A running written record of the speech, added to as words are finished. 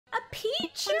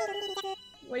peach?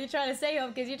 What are you trying to say,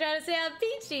 Hopkins? You trying to say I'm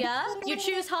peachy, huh? You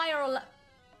choose higher or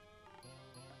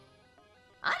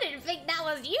I didn't think that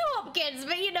was you, Hopkins,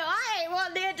 but you know, I ain't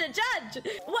one there to judge.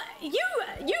 What? You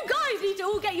guys need to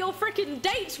all get your freaking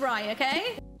dates right,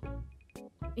 okay?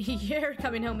 You're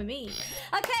coming home with me.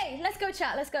 Okay, let's go,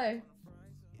 chat. Let's go.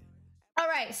 All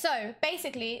right, so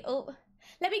basically,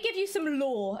 let me give you some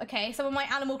lore, okay? Some of my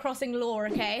Animal Crossing lore,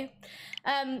 okay?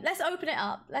 Let's open it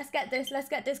up. Let's get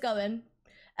this going.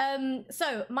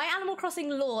 So my Animal Crossing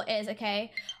lore is,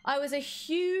 okay, I was a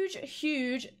huge,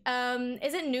 is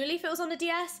it Newly if it was on the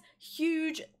DS?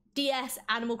 Huge DS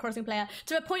Animal Crossing player,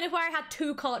 to the point of where I had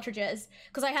 2 cartridges,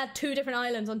 because I had 2 different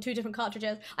islands on 2 different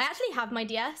cartridges. I actually have my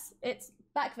DS, it's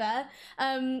back there.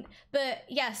 But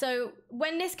yeah, so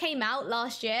when this came out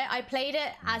last year, I played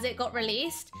it as it got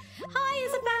released. Hi,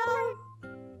 Isabel!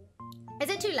 Is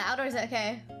it too loud or is it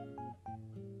okay?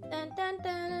 Dun, dun,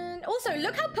 dun. Also,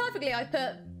 look how perfectly I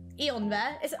put Eon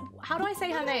there. How do I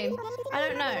say her name? I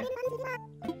don't know.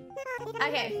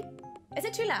 Okay. Is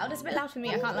it too loud? It's a bit loud for me,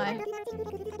 I can't lie.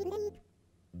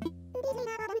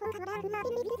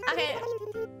 Okay.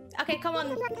 Okay, come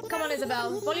on. Come on,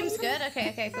 Isabel. Volume's good?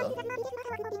 Okay, cool.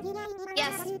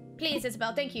 Yes, please,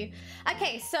 Isabel. Thank you.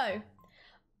 Okay, so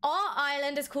our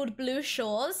island is called Blue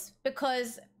Shores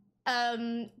because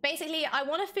basically I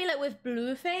want to fill it with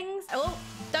blue things. Oh,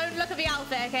 don't look at the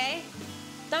outfit, okay?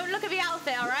 Don't look at the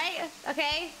outfit, all right?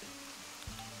 Okay?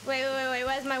 Wait,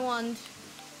 where's my wand?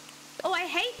 Oh, I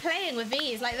hate playing with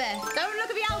these like this. Don't look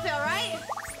at the outfit, all right?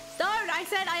 Don't,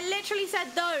 I literally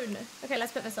said don't. Okay,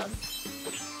 let's put this on.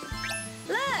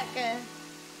 Look!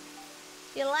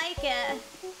 You like it?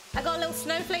 I got a little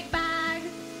snowflake bag.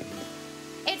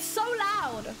 It's so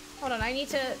loud. Hold on, I need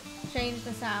to change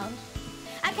the sound.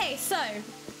 Okay, so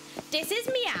this is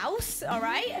Meowth, all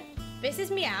right? This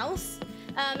is Meowth.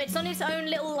 It's on its own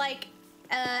little like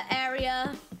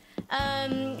area.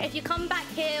 If you come back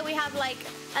here, we have like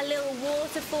a little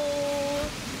waterfall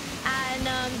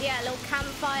and yeah, a little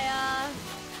campfire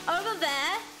over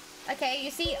there. Okay,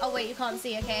 you see? Oh wait, you can't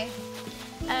see. Okay.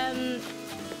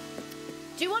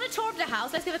 Do you want a tour of the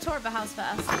house? Let's give a tour of the house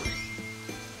first.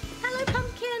 Hello,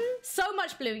 pumpkin. So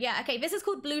much blue. Yeah, okay, this is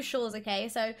called Blue Shores, okay?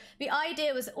 So the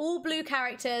idea was all blue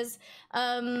characters,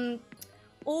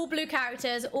 all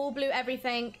blue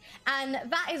everything. And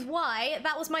that is why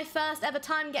that was my first ever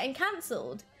time getting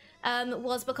cancelled,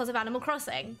 was because of Animal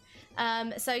Crossing.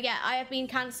 So yeah, I have been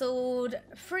cancelled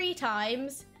 3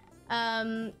 times.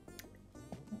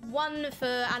 1 for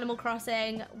Animal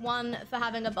Crossing, 1 for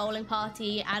having a bowling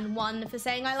party, and 1 for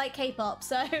saying I like K-pop.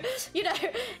 So, you know,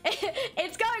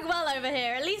 it's going well over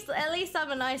here. At least I'm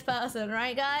a nice person,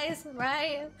 right, guys?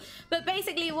 Right? But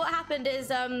basically what happened is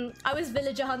I was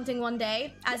villager hunting one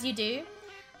day, as you do.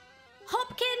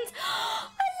 Hopkins!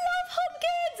 I love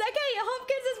Hopkins! Okay,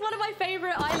 Hopkins is one of my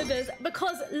favorite islanders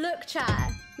because, look,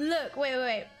 chat. Look,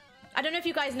 wait. I don't know if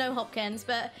you guys know Hopkins,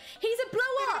 but he's a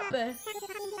blow-up! Oh,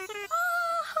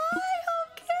 hi,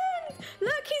 Hopkins!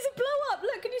 Look, he's a blow-up!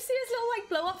 Look, can you see his little, like,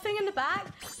 blow-up thing in the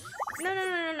back?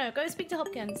 No. Go speak to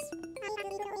Hopkins.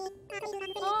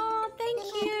 Oh, thank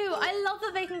you! I love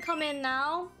that they can come in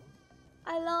now.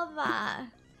 I love that.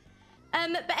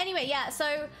 But anyway, yeah,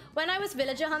 so when I was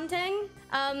villager hunting,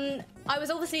 I was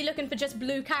obviously looking for just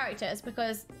blue characters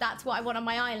because that's what I want on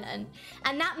my island.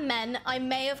 And that meant I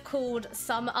may have called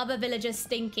some other villagers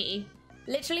stinky.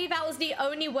 Literally, that was the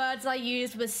only words I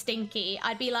used was stinky.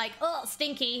 I'd be like, oh,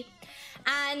 stinky.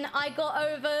 And I got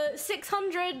over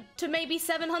 600 to maybe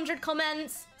 700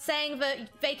 comments saying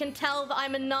that they can tell that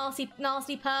I'm a nasty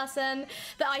person,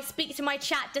 that I speak to my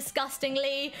chat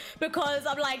disgustingly because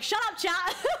I'm like, shut up,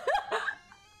 chat.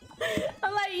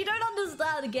 I'm like, you don't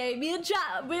understand the game. Me and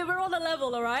chat, we're on a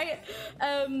level, all right?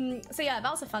 So yeah,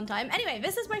 that was a fun time. Anyway,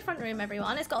 this is my front room,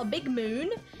 everyone. It's got a big moon.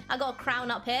 I got a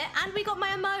crown up here, and we got my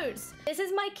emotes. This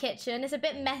is my kitchen. It's a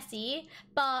bit messy,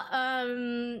 but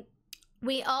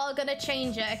we are gonna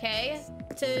change it, okay?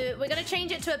 We're gonna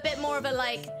change it to a bit more of a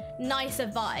like nicer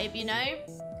vibe, you know?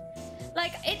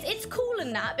 Like it's cool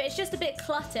and that, but it's just a bit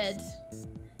cluttered.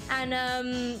 And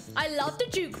I love the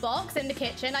jukebox in the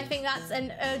kitchen. I think that's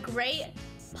a great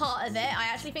part of it. I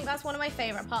actually think that's one of my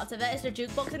favorite parts of it, is the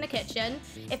jukebox in the kitchen.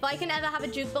 If I can ever have a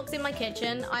jukebox in my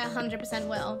kitchen, I 100%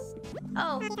 will.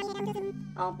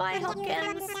 Oh, bye,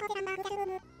 Hopkins.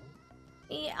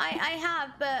 Yeah, I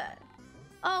have, but...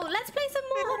 Oh, let's play some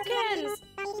more Hopkins.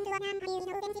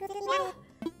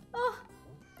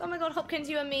 Oh my god, Hopkins,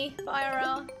 you and me for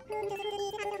IRL.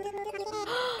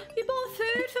 You bought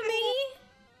food for me?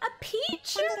 A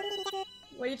peach?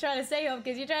 What are you trying to say,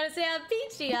 Hopkins? You trying to say I'm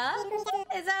peachy, huh?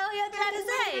 Is that what you're trying to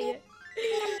say?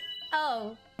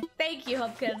 Oh, Thank you,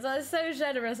 Hopkins. That's so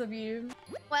generous of you.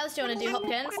 What else do you want to do,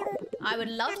 Hopkins? I would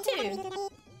love to.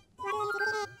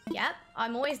 Yep,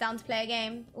 I'm always down to play a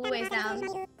game. Always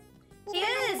down.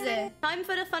 Yes! Time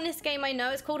for the funnest game I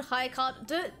know. It's called High Card.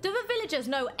 Do the villagers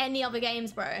know any other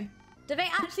games, bro? Do they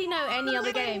actually know any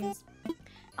other games?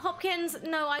 Hopkins,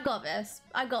 no, I got this.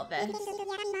 I got this.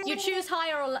 You choose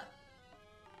higher or low.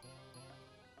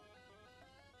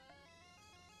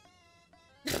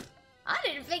 I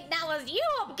didn't think that was you,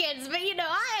 Hopkins, but you know,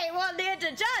 I ain't one here to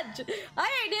judge. I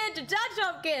ain't here to judge,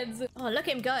 Hopkins. Oh, look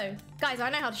at him go. Guys, I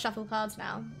know how to shuffle cards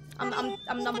now. I'm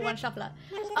 #1 shuffler.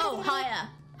 Oh, higher.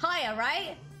 Higher,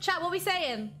 right? Chat, what are we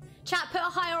saying? Chat, put a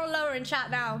higher or lower in chat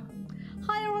now.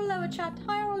 Higher or lower, chat.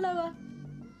 Higher or lower?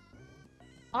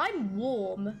 I'm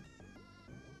warm.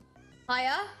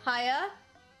 Higher, higher,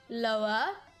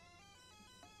 lower,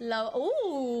 lower.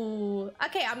 Ooh.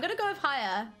 Okay, I'm gonna go with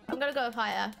higher. I'm gonna go with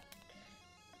higher.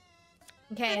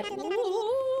 Okay.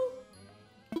 Ooh.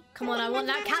 Come on, I want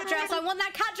that cat dress. I want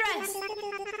that cat dress.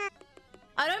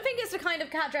 I don't think it's the kind of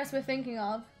cat dress we're thinking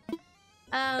of.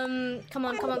 Come on, come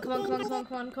on, come on, come on, come on,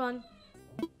 come on, come on.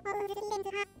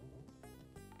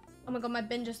 Oh my god, my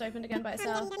bin just opened again by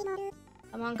itself.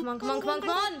 Come on, come on, come on, come on, come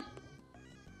on!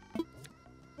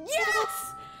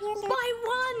 Yes! By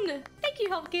one! Thank you,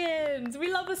 Hopkins! We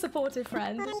love a supportive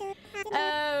friend.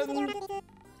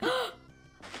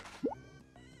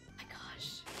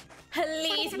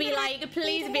 Please be like,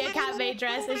 please be a cat made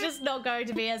dress. It's just not going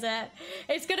to be, is it?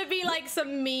 It's gonna be like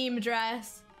some meme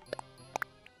dress.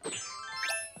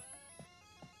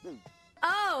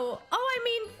 Oh, I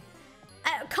mean,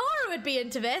 Cara would be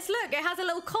into this. Look, it has a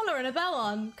little collar and a bell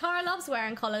on. Cara loves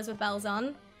wearing collars with bells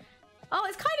on. Oh,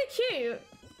 it's kind of cute.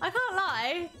 I can't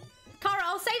lie. Cara,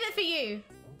 I'll save it for you.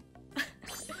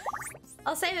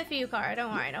 I'll save it for you, Cara.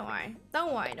 Don't worry, don't worry.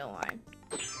 Don't worry, don't worry.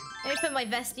 Let me put my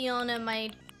vestie on and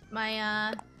my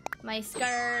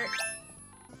skirt.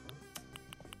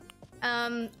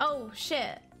 Oh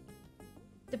shit.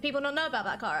 Do people not know about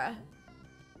that, Cara?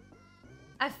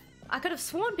 I could have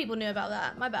sworn people knew about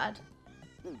that. My bad.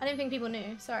 I didn't think people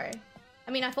knew. Sorry.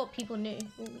 I mean, I thought people knew.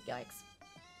 Ooh, yikes.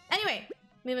 Anyway,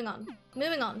 moving on.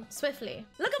 Moving on. Swiftly.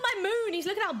 Look at my moon! He's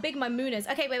looking how big my moon is.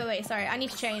 Okay, wait. Sorry. I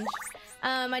need to change.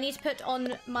 I need to put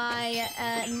on my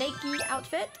naked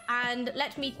outfit and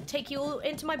let me take you all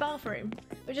into my bathroom,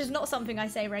 which is not something I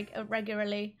say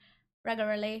regularly.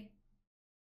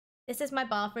 This is my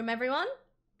bathroom, everyone.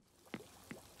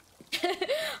 I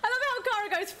love how Cara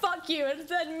goes, fuck you, and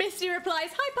then Misty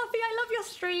replies, hi Puffy, I love your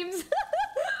streams.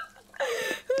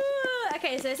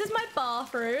 Okay, so this is my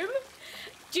bathroom.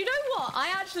 Do you know what? I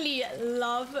actually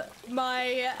love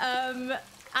my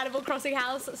Animal Crossing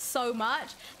house so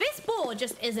much. This board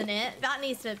just isn't it. That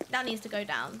needs to go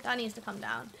down. That needs to come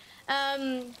down.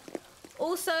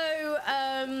 Also,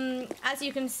 as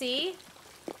you can see,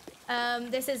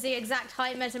 this is the exact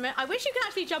height measurement. I wish you could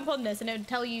actually jump on this and it would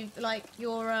tell you like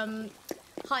your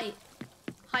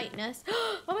heightness.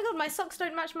 Oh my god, my socks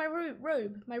don't match my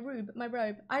robe. My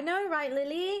robe. I know, right,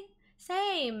 Lily?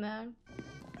 Same.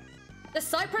 The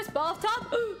Cypress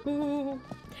bathtub. Ooh.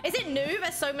 Is it new?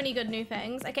 There's so many good new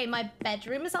things. Okay, my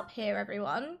bedroom is up here,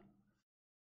 everyone.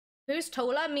 Who's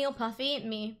taller, me or Puffy?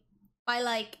 Me. By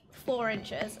like 4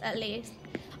 inches at least.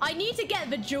 I need to get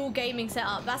the dual gaming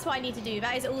setup. That's what I need to do.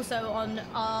 That is also on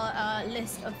our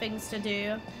list of things to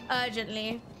do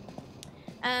urgently.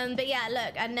 But yeah,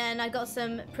 look. And then I got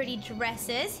some pretty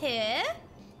dresses here.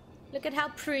 Look at how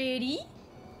pretty.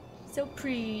 So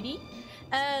pretty.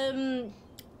 And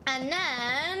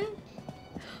then...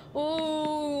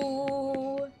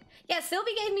 Oh, yeah,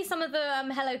 Sylvie gave me some of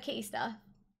the Hello Kitty stuff.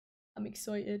 I'm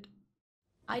excited.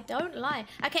 I don't lie.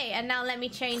 Okay, and now let me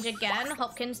change again.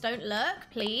 Hopkins, don't look,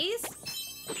 please.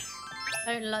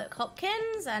 Don't look,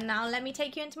 Hopkins. And now let me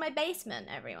take you into my basement,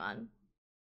 everyone.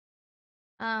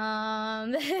 So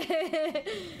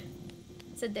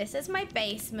this is my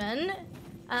basement.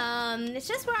 It's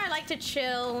just where I like to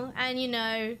chill and, you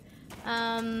know,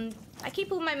 I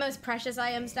keep all my most precious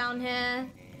items down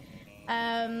here.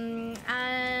 And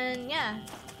yeah,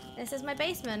 this is my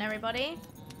basement, everybody.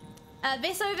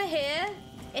 This over here,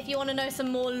 if you want to know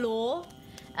some more lore,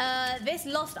 this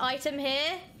lost item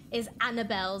here is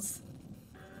Annabelle's.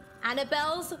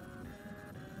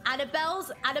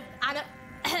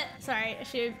 Sorry,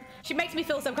 she makes me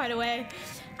feel some kind of way.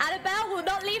 Annabelle will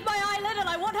not leave my island and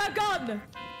I want her gone!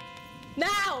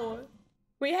 Now!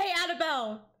 We hate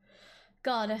Annabelle!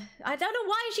 God, I don't know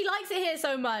why she likes it here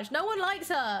so much. No one likes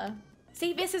her.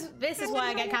 See, this is why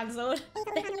I get cancelled.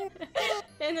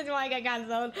 This is why I get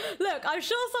cancelled. Look, I'm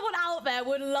sure someone out there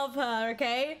would love her,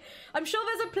 okay? I'm sure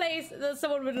there's a place that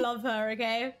someone would love her,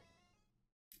 okay?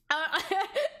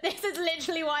 This is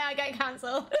literally why I get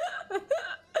cancelled.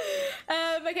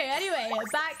 Okay, anyway,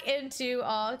 back into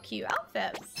our cute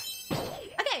outfits.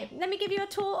 Okay, let me give you a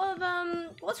tour of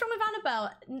what's wrong with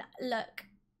Annabelle. Look,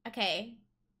 okay,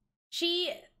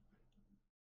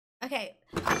 okay.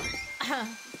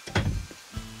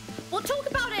 We'll talk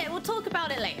about it. We'll talk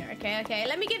about it later. Okay.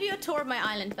 Let me give you a tour of my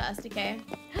island first. Okay.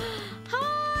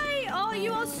 Hi. Oh,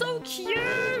 you are so cute.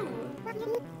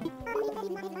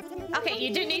 Okay,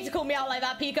 you didn't need to call me out like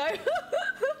that, Pico.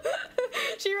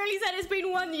 She really said it's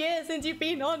been 1 year since you've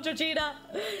been on, Georgina.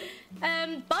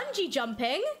 Bungee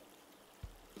jumping.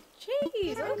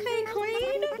 Jeez. Okay,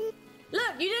 Queen.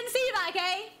 Look, you didn't see that.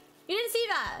 Okay. You didn't see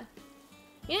that.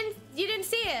 You didn't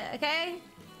see it. Okay.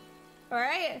 All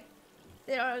right.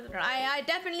 I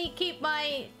definitely keep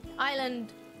my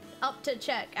island up to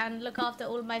check and look after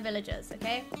all of my villagers,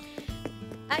 okay?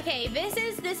 Okay, this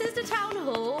is the town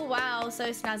hall. Wow, so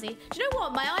snazzy. Do you know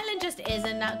what? My island just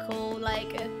isn't that cool.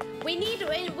 Like, we need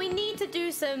to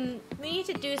do some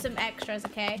extras,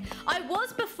 okay? I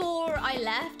was before I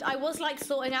left. I was like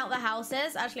sorting out the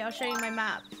houses. Actually, I'll show you my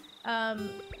map.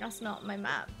 That's not my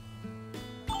map.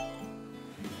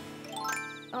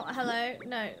 Oh, hello.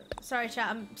 No. Sorry, chat.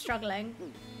 I'm struggling.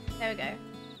 There we go.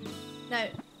 No.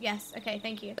 Yes. Okay.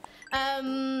 Thank you.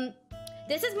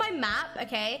 This is my map.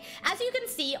 Okay. As you can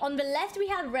see, on the left we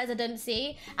have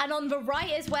residency, and on the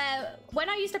right is where when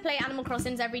I used to play Animal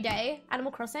Crossing every day,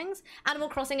 Animal Crossing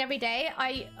every day.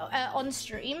 On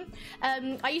stream.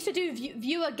 I used to do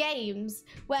viewer games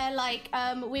where like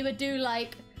we would do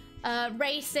like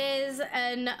races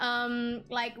and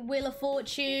like Wheel of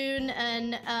Fortune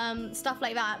and stuff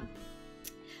like that.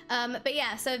 But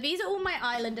yeah, so these are all my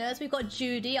islanders. We've got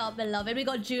Judy, our beloved. We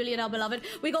got Julian, our beloved.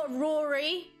 We got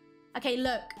Rory. Okay,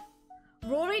 look.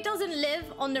 Rory doesn't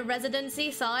live on the residency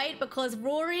side because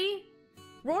Rory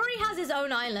has his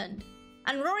own island.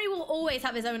 And Rory will always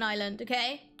have his own island,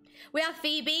 okay? We have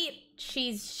Phoebe.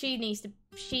 She needs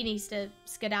to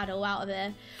skedaddle out of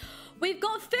there. We've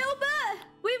got Filbert!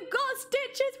 We've got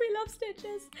Stitches! We love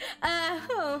Stitches! I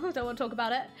don't want to talk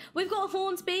about it. We've got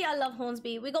Hornsby. I love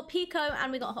Hornsby. We got Pico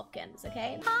and we got Hopkins,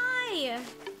 okay? Hi!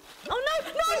 Oh no!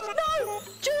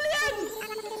 Julian!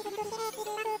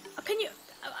 Oh, can you...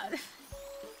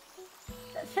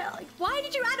 why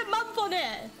did you add a month on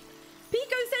it?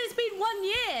 Pico said it's been 1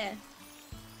 year.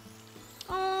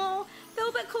 Oh,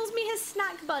 Filbert calls me his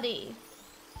snack buddy.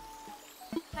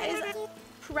 That is...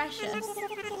 precious.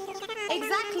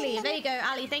 Exactly. There you go,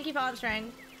 Ali. Thank you for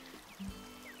answering.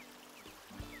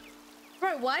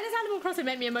 Bro, why does Animal Crossing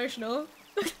make me emotional?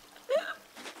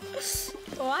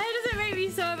 Why does it make me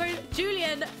so emotional?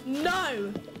 Julian,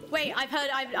 no. Wait,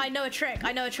 I know a trick.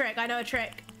 I know a trick.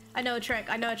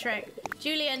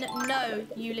 Julian, no,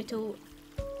 you little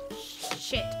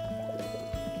shit.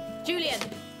 Julian.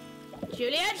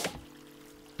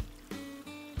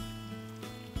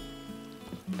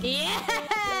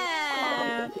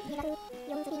 Yeah!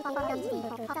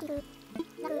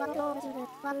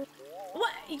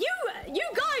 What? You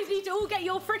guys need to all get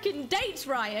your freaking dates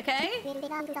right, okay?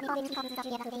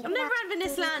 I've never had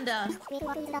Venislander.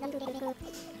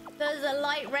 There's a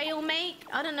light rail make.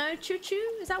 I don't know,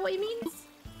 choo-choo? Is that what he means?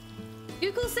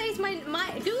 Google says my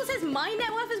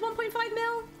net worth is 1.5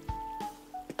 mil.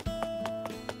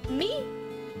 Me?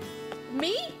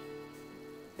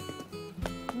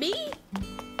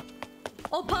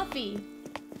 Or Puffy?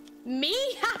 Me?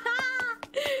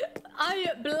 I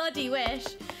bloody wish.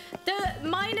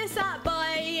 Mine is at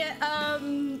by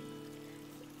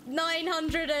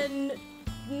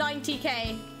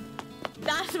 990k.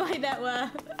 That's my net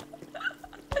worth.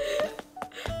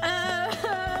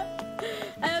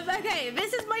 Okay,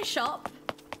 this is my shop.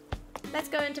 Let's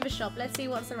go into the shop. Let's see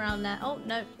what's around there. Oh,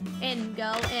 no. In,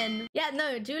 girl, in. Yeah,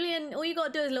 no, Julian, all you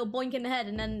gotta do is a little boink in the head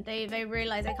and then they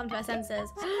realize they come to their senses.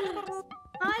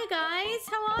 Hi, guys.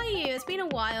 How are you? It's been a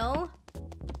while.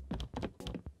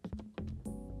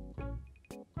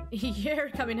 You're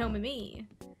coming home with me.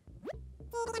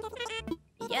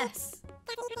 Yes.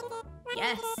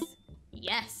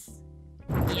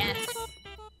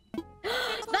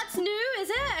 That's new, is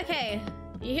it? Okay.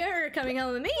 You're coming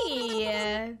home with me.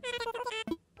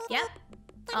 Yep.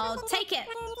 I'll take it.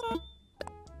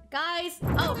 Guys.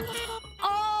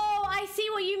 Oh, I see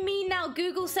what you mean now.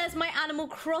 Google says my Animal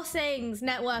Crossing's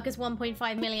network is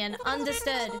 1.5 million.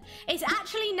 Understood. It's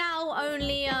actually now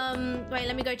only, wait,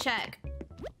 let me go check.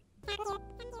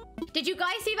 Did you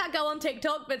guys see that girl on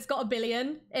TikTok that's got 1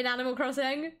 billion in Animal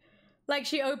Crossing? Like,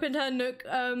 she opened her Nook,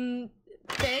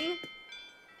 thing.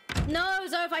 No,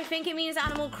 Zoph, I think it means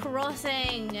Animal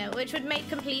Crossing, which would make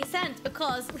complete sense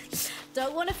because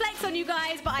don't want to flex on you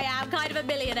guys, but I am kind of a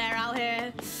millionaire out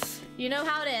here. You know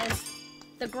how it is.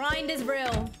 The grind is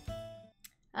real.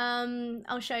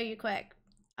 I'll show you quick.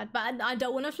 But I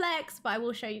don't want to flex, but I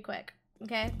will show you quick.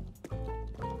 Okay.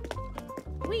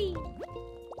 Whee!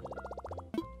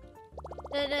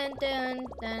 Dun dun dun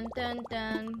dun dun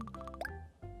dun.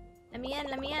 Let me in,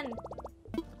 let me in.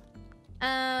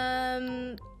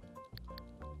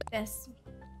 This.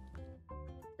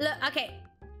 Look, okay.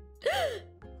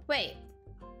 Wait.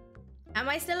 Am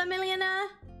I still a millionaire?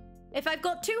 If I've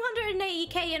got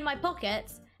 280k in my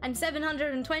pockets and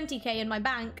 720k in my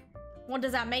bank, what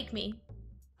does that make me?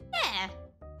 Yeah.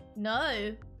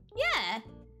 No. Yeah.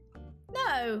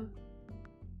 No.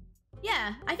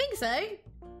 Yeah, I think so. I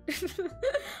think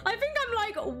I'm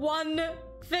like one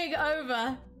thing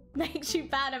over. Makes you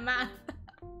bad at math.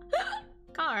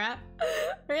 Cara,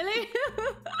 really?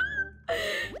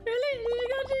 Really? You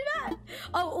gotta do that?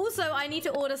 Oh, also, I need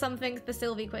to order something for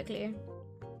Sylvie quickly.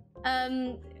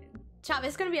 Chat,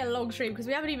 it's gonna be a long stream because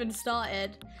we haven't even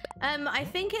started. I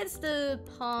think it's the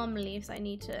palm leaves I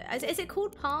need to... Is it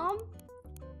called palm?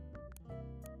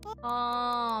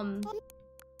 Palm.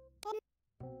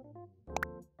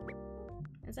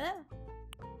 Is it?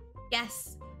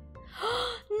 Yes.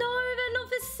 No, they're not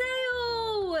for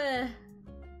sale!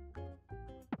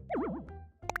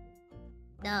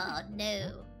 Oh,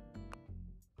 no.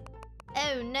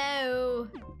 Oh, no.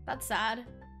 That's sad.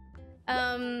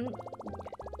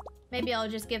 Maybe I'll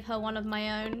just give her one of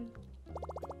my own.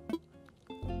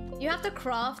 You have to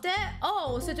craft it?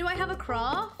 Oh, so do I have a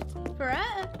craft for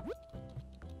it?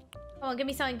 Come on, give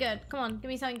me something good. Come on, give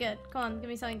me something good. Come on, give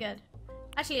me something good.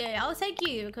 Actually, I'll take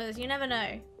you because you never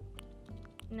know.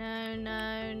 No,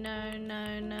 no, no,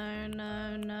 no, no,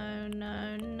 no, no,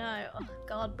 no, no. Oh,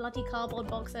 God, bloody cardboard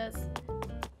boxes.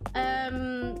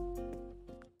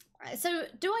 So,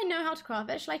 do I know how to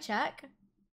craft it? Shall I check?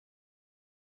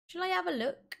 Shall I have a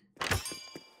look?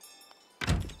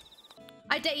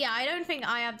 Yeah, I don't think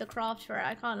I have the craft for it.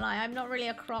 I can't lie. I'm not really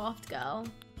a craft girl.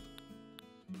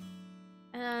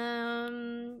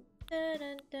 Dun,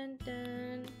 dun, dun,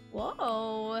 dun.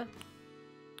 Whoa.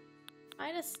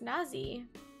 Kinda snazzy.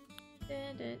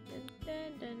 Dun, dun, dun,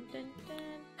 dun, dun, dun,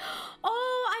 dun.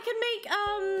 Oh, I can make,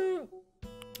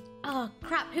 oh,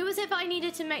 crap. Who was it that I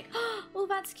needed to make? Oh,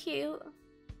 that's cute.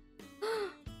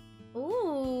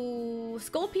 Ooh,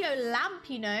 Scorpio lamp,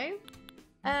 you know.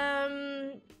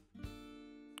 Dun,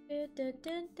 dun,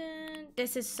 dun, dun.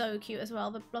 This is so cute as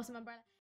well, the blossom umbrella.